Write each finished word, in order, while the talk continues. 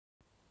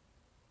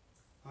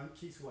I'm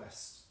Keith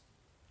West,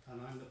 and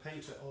I'm the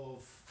painter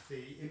of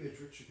the image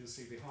which you can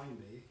see behind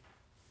me,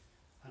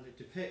 and it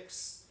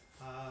depicts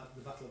the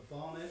Battle of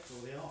Barnet,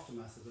 or the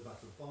aftermath of the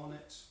Battle of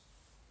Barnet,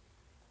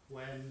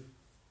 when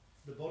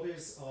the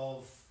bodies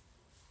of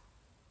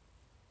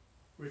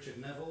Richard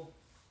Neville,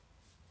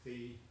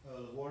 the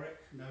Earl of Warwick,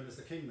 known as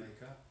the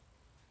Kingmaker,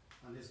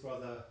 and his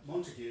brother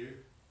Montagu,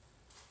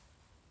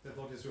 their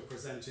bodies were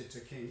presented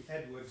to King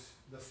Edward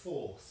IV,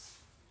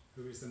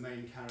 who is the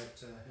main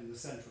character in the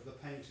centre of the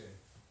painting.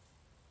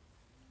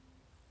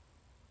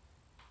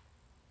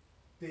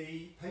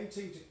 The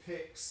painting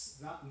depicts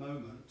that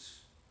moment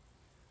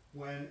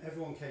when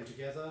everyone came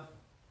together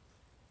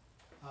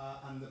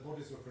and the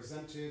bodies were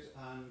presented,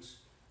 and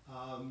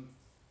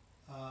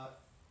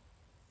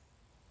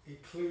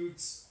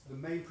includes the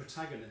main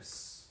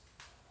protagonists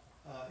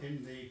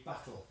in the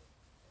battle.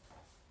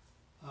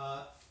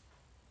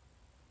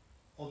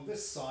 On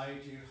this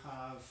side you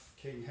have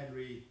King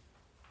Henry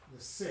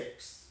VI,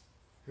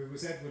 who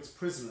was Edward's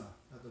prisoner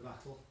at the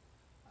battle,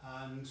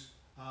 and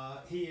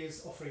he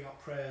is offering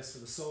up prayers for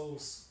the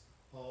souls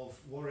of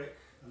Warwick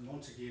and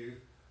Montagu,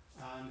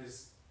 and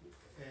is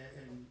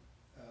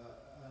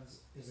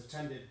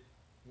attended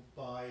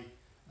by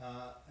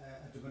a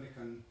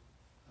Dominican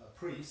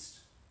priest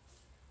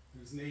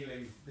who's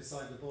kneeling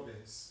beside the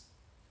bodies.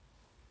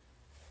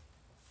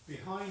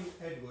 Behind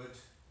Edward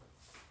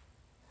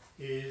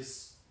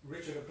is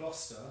Richard of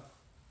Gloucester,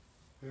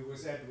 who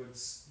was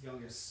Edward's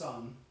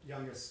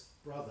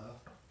youngest brother,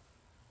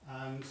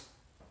 and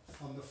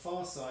on the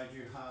far side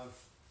you have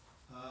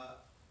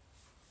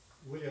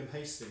William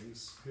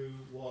Hastings, who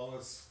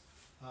was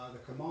the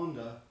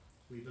commander,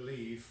 we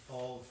believe,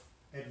 of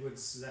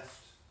Edward's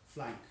left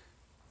flank.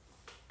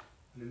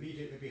 And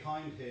immediately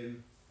behind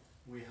him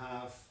we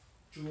have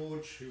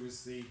George, who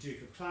was the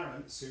Duke of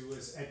Clarence, who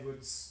was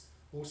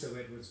also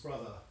Edward's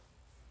brother.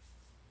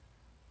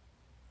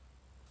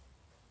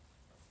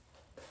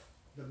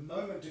 The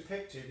moment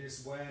depicted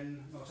is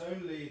when not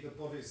only the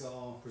bodies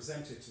are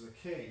presented to the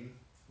king,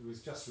 who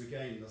has just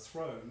regained the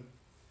throne,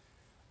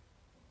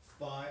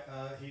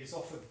 he is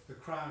offered the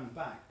crown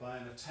back by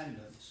an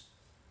attendant,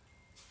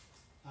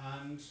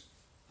 and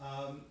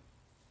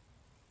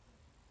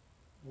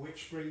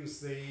which brings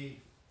the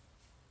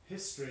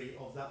history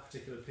of that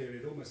particular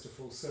period almost a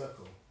full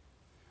circle.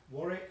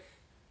 Warwick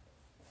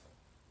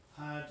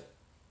had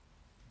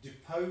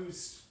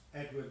deposed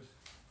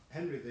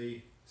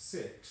Henry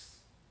VI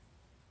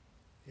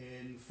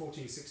in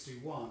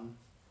 1461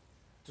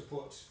 to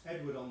put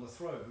Edward on the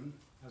throne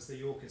as the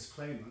Yorkist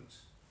claimant,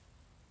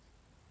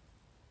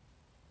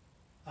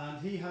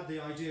 and he had the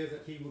idea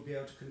that he would be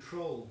able to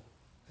control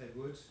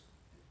Edward,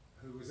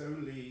 who was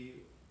only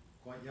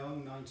quite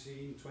young,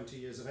 19, 20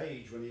 years of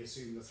age when he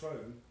assumed the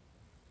throne,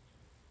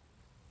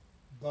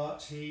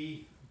 but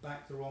he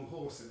backed the wrong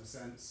horse in a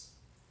sense,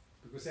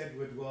 because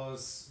Edward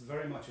was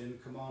very much in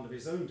command of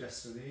his own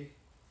destiny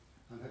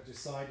and had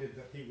decided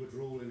that he would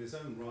rule in his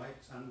own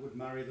right and would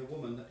marry the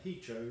woman that he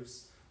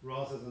chose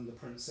rather than the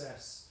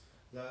princess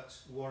that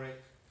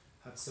Warwick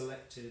had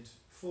selected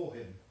for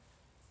him.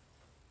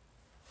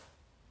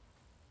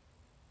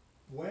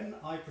 When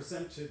I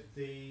presented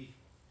the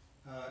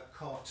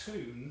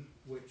cartoon,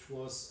 which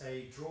was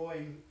a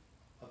drawing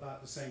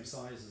about the same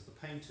size as the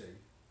painting,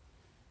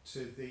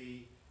 to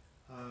the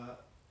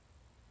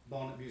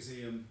Barnet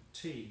Museum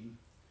team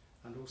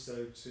and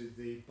also to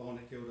the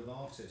Barnet Guild of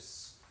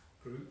Artists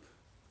group,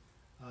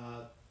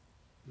 the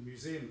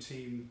museum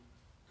team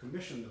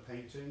commissioned the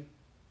painting,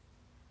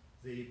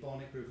 the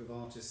Barnet group of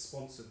artists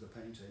sponsored the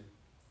painting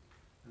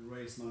and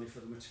raised money for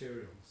the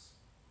materials.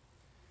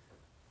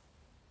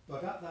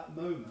 But at that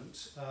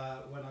moment,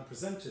 when I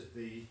presented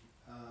the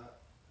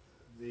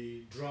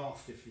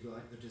draft, if you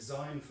like, the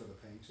design for the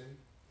painting,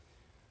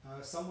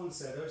 someone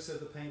said, "Oh, so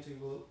the painting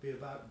will be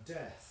about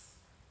death,"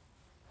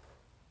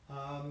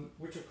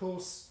 which of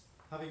course,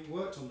 having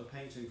worked on the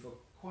painting for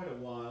quite a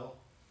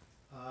while,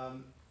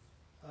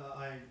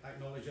 I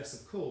acknowledge, yes,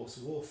 of course,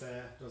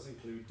 warfare does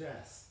include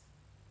death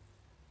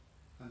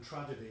and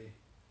tragedy.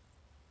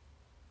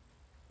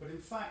 But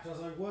in fact, as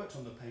I worked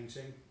on the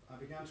painting, I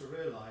began to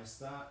realise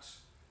that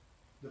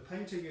the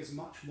painting is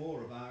much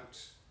more about,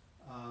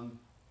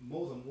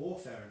 more than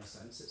warfare in a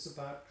sense. It's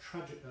about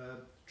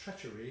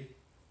treachery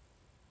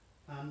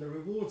and the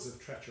rewards of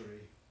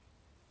treachery.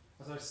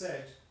 As I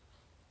said,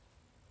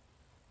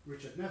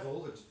 Richard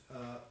Neville,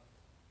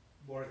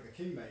 Warwick the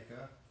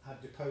Kingmaker,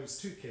 had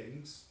deposed 2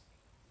 kings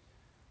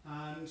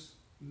and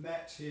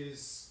met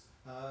his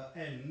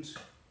end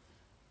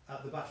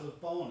at the Battle of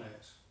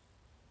Barnet.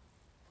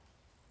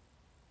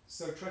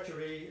 So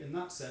treachery in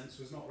that sense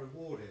was not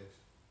rewarded.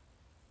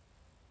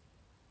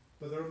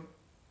 But there are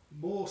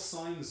more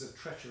signs of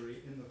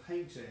treachery in the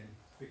painting,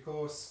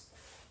 because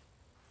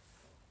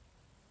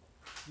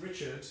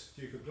Richard,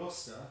 Duke of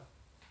Gloucester,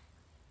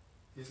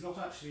 is not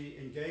actually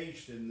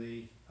engaged in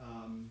the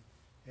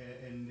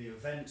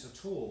event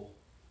at all.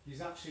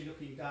 He's actually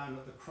looking down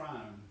at the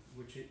crown,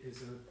 which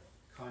is a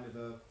kind of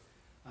a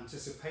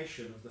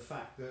anticipation of the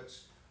fact that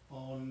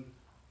on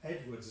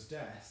Edward's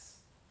death,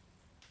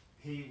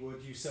 he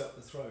would usurp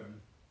the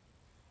throne,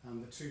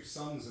 and the two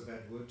sons of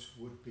Edward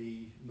would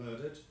be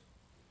murdered,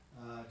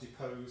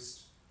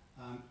 deposed,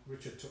 and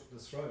Richard took the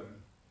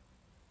throne.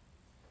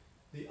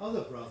 The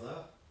other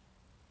brother,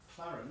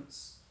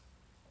 Clarence,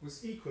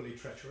 was equally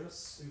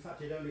treacherous. In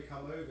fact, he'd only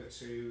come over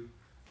to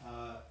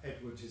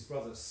Edward, his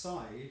brother's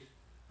side,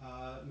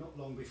 not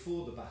long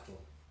before the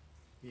battle.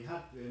 He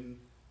had been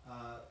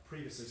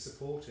previously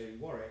supporting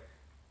Warwick.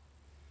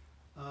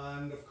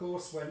 And of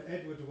course, when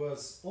Edward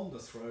was on the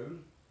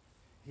throne,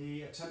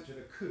 he attempted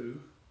a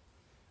coup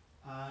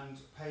and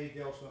paid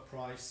the ultimate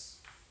price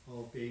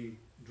of being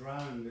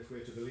drowned, if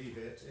we're to believe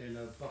it, in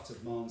a butt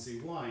of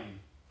Malmsey wine,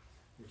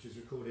 which is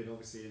recorded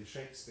obviously in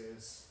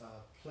Shakespeare's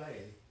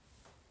play.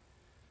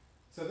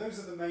 So those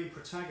are the main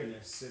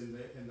protagonists in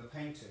the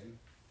painting,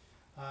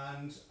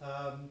 and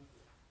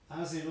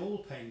as in all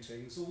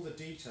paintings, all the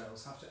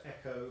details have to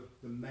echo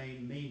the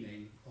main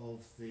meaning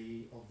of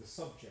the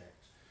subject.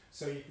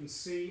 So you can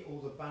see all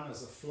the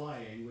banners are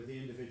flying with the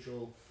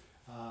individual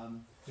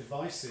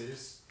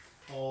devices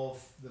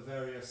of the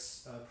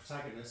various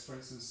protagonists. For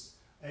instance,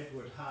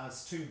 Edward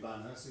has two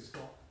banners. He's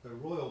got the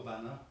royal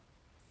banner,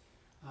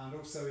 and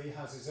also he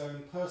has his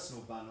own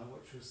personal banner,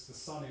 which was the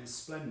sun in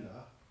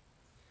splendour.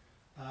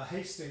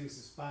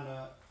 Hastings'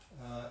 banner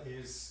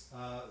is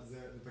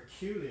the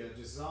peculiar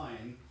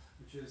design,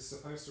 which is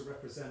supposed to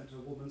represent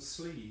a woman's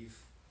sleeve.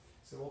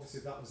 So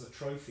obviously that was a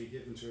trophy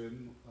given to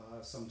him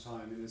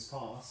sometime in his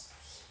past.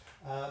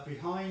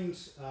 Behind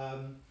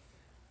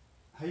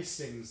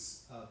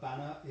Hastings'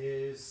 banner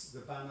is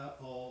the banner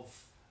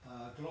of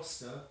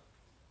Gloucester,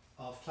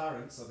 of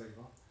Clarence, I beg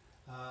your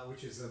pardon,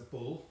 which is a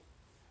bull,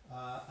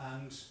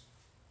 and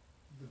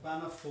the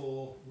banner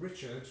for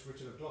Richard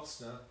of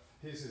Gloucester,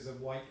 his is a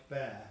white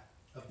bear,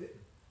 a bit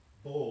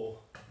boar.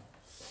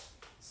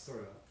 Sorry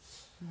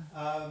about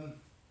that.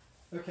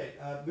 Okay,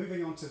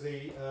 moving on to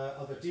the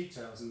other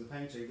details in the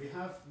painting, we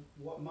have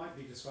what might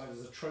be described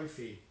as a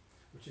trophy,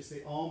 which is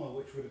the armour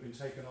which would have been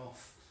taken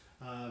off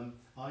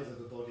either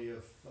the body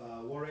of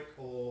Warwick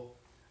or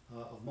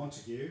of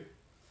Montagu.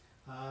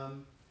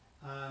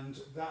 And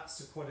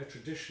that's quite a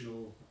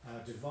traditional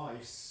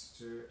device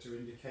to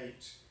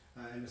indicate,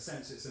 in a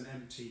sense, it's an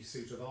empty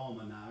suit of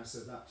armour now,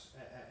 so that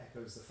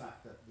echoes the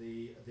fact that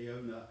the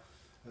owner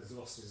has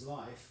lost his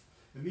life.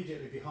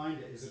 Immediately behind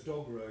it is a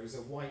dog rose,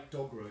 a white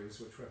dog rose,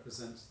 which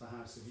represents the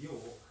House of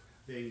York,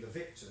 being the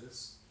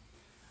victors.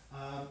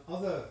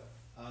 Other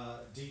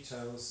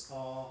details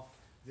are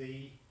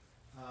the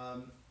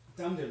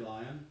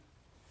dandelion,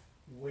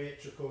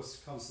 which of course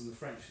comes from the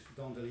French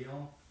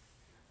dandelion,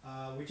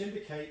 which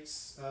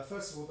indicates,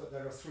 first of all, that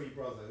there are three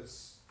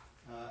brothers,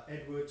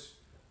 Edward,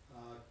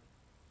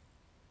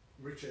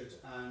 Richard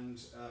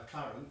and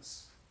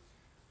Clarence.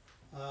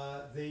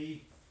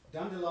 The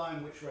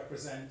dandelion, which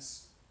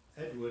represents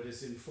Edward,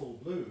 is in full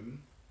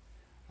bloom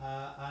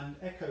and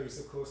echoes,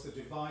 of course, the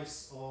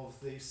device of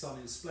the sun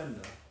in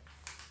splendour.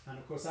 And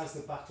of course, as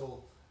the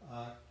battle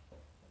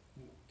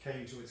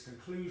came to its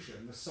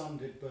conclusion, the sun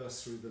did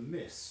burst through the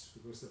mist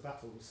because the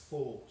battle was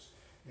fought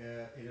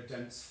in a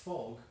dense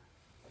fog.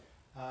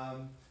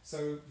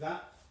 So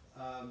that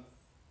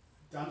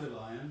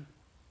dandelion,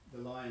 the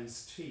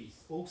lion's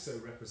teeth, also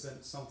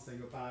represents something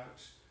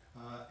about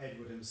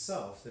Edward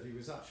himself, that he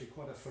was actually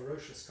quite a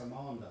ferocious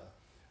commander,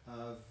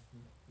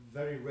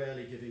 very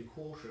rarely giving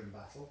quarter in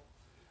battle,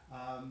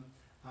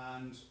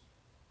 and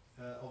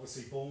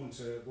obviously born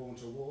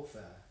to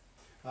warfare.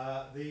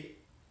 The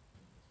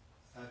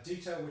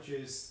detail, which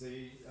is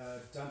the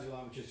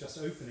dandelion, which is just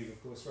opening,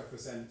 of course,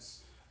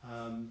 represents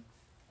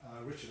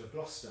Richard of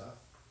Gloucester,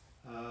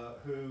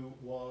 who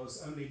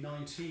was only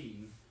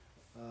 19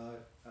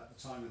 at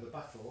the time of the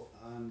battle,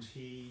 and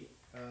he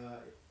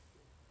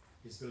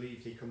is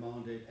believed he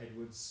commanded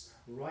Edward's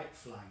right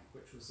flank,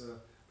 which was a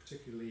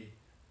particularly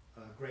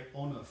great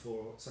honour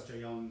for such a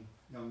young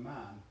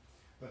man.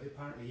 But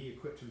apparently he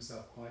equipped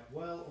himself quite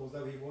well,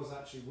 although he was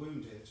actually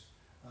wounded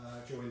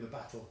during the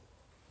battle.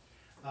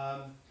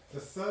 The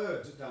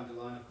third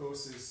dandelion, of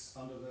course, is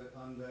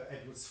under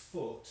Edward's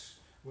foot,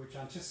 which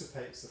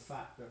anticipates the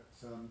fact that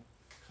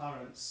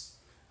Clarence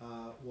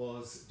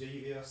was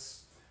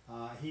devious.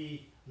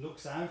 He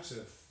looks out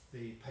of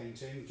the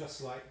painting,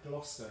 just like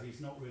Gloucester. He's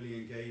not really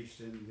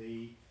engaged in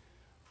the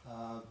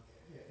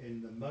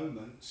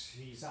moment.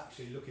 He's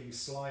actually looking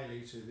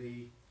slyly to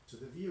the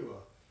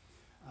viewer,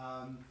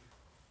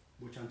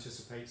 which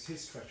anticipates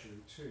his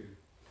treachery too.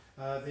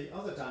 The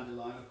other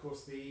dandelion, of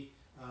course,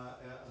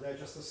 they're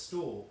just the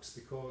stalks,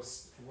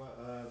 because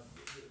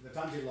the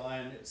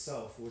dandelion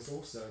itself was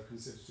also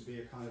considered to be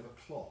a kind of a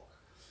clock,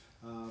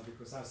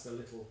 because as the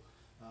little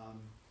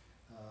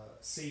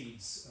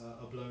seeds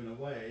are blown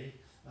away,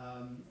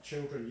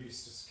 children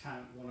used to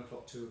count 1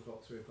 o'clock, 2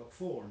 o'clock, 3 o'clock,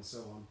 4, and so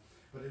on.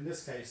 But in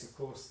this case, of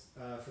course,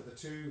 for the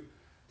two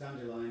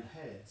dandelion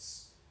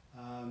heads,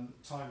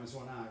 time has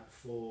run out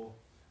for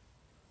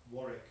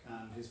Warwick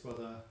and his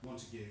brother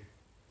Montagu.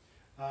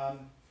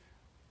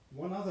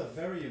 One other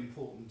very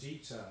important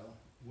detail,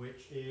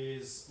 which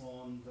is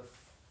on the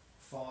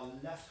far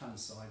left-hand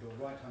side, or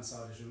right-hand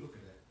side as you look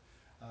at it,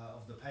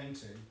 of the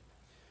painting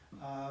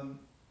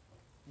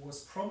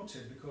was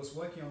prompted because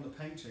working on the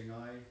painting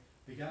I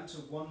began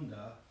to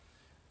wonder,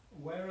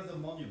 where are the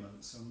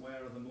monuments and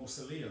where are the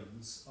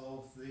mausoleums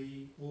of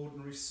the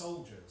ordinary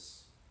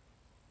soldiers?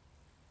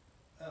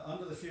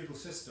 Under the feudal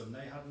system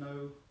they had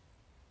no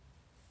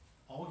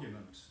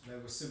argument, they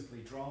were simply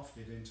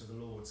drafted into the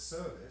Lord's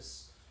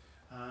service,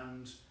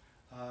 and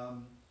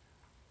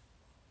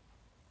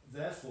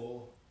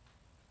therefore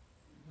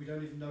we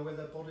don't even know where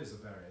their bodies are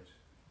buried,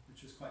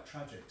 which is quite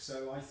tragic.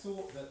 So I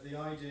thought that the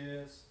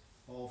ideas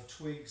of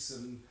twigs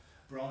and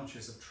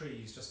branches of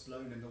trees just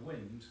blown in the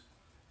wind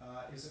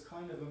is a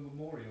kind of a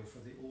memorial for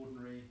the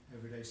ordinary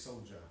everyday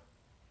soldier.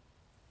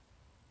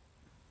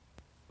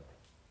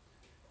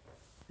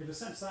 In a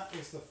sense, that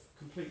is the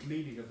complete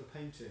meaning of the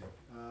painting.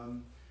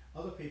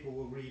 Other people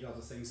will read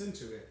other things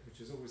into it, which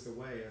is always the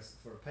way as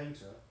for a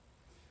painter.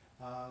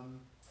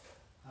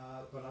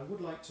 But I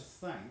would like to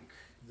thank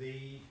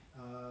the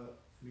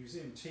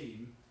museum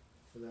team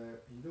for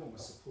their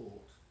enormous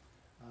support,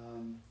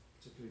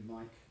 particularly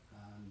Mike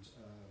and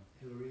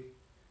Hilary,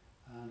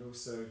 and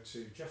also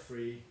to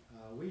Geoffrey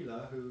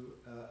Wheeler, who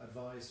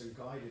advised and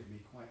guided me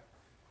quite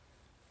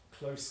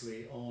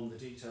closely on the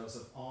details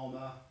of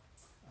armour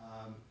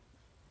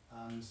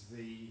and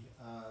the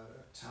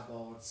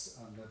tabards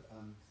and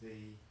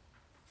the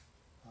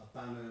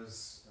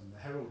banners and the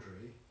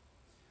heraldry.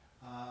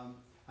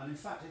 And in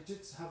fact it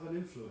did have an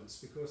influence,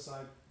 because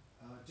I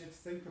did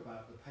think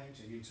about the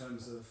painting in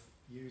terms of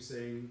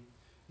using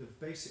the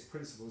basic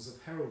principles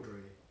of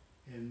heraldry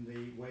in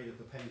the way that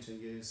the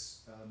painting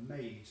is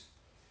made,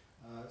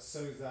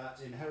 so that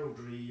in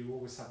heraldry you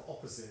always have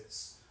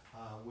opposites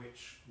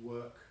which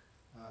work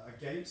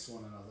against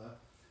one another,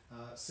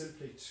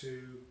 simply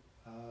to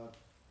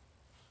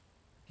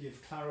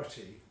give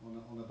clarity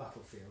on a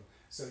battlefield.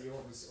 So you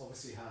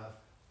obviously have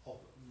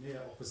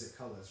near opposite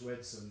colours,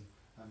 reds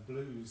and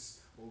blues,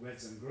 or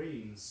reds and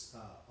greens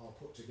are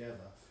put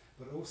together,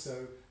 but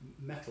also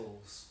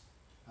metals,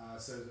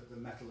 so that the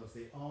metal of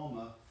the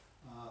armour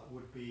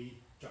would be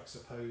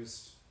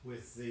juxtaposed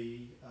with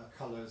the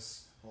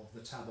colours of the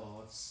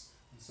tabards,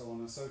 and so on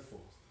and so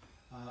forth.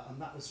 And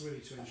that was really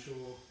to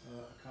ensure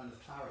a kind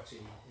of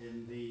clarity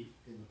in the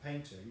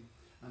painting,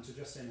 and to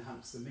just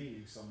enhance the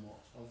meaning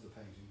somewhat of the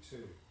painting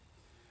too.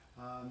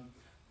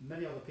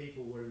 Many other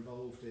people were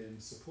involved in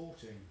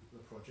supporting the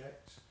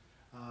project,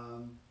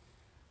 and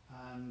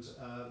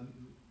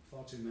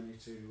far too many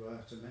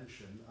to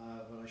mention,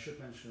 but I should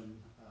mention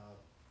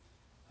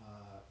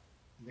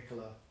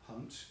Nicola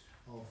Hunt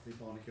of the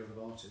Barnet Guild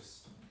of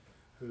Artists,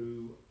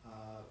 who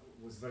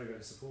was very,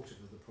 very supportive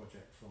of the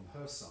project from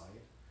her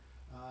side,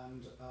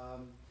 and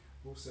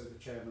also the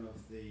chairman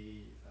of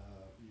the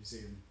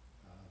museum,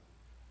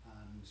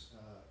 and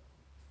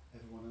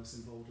everyone else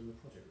involved in the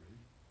project really.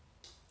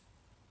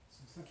 So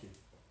thank you.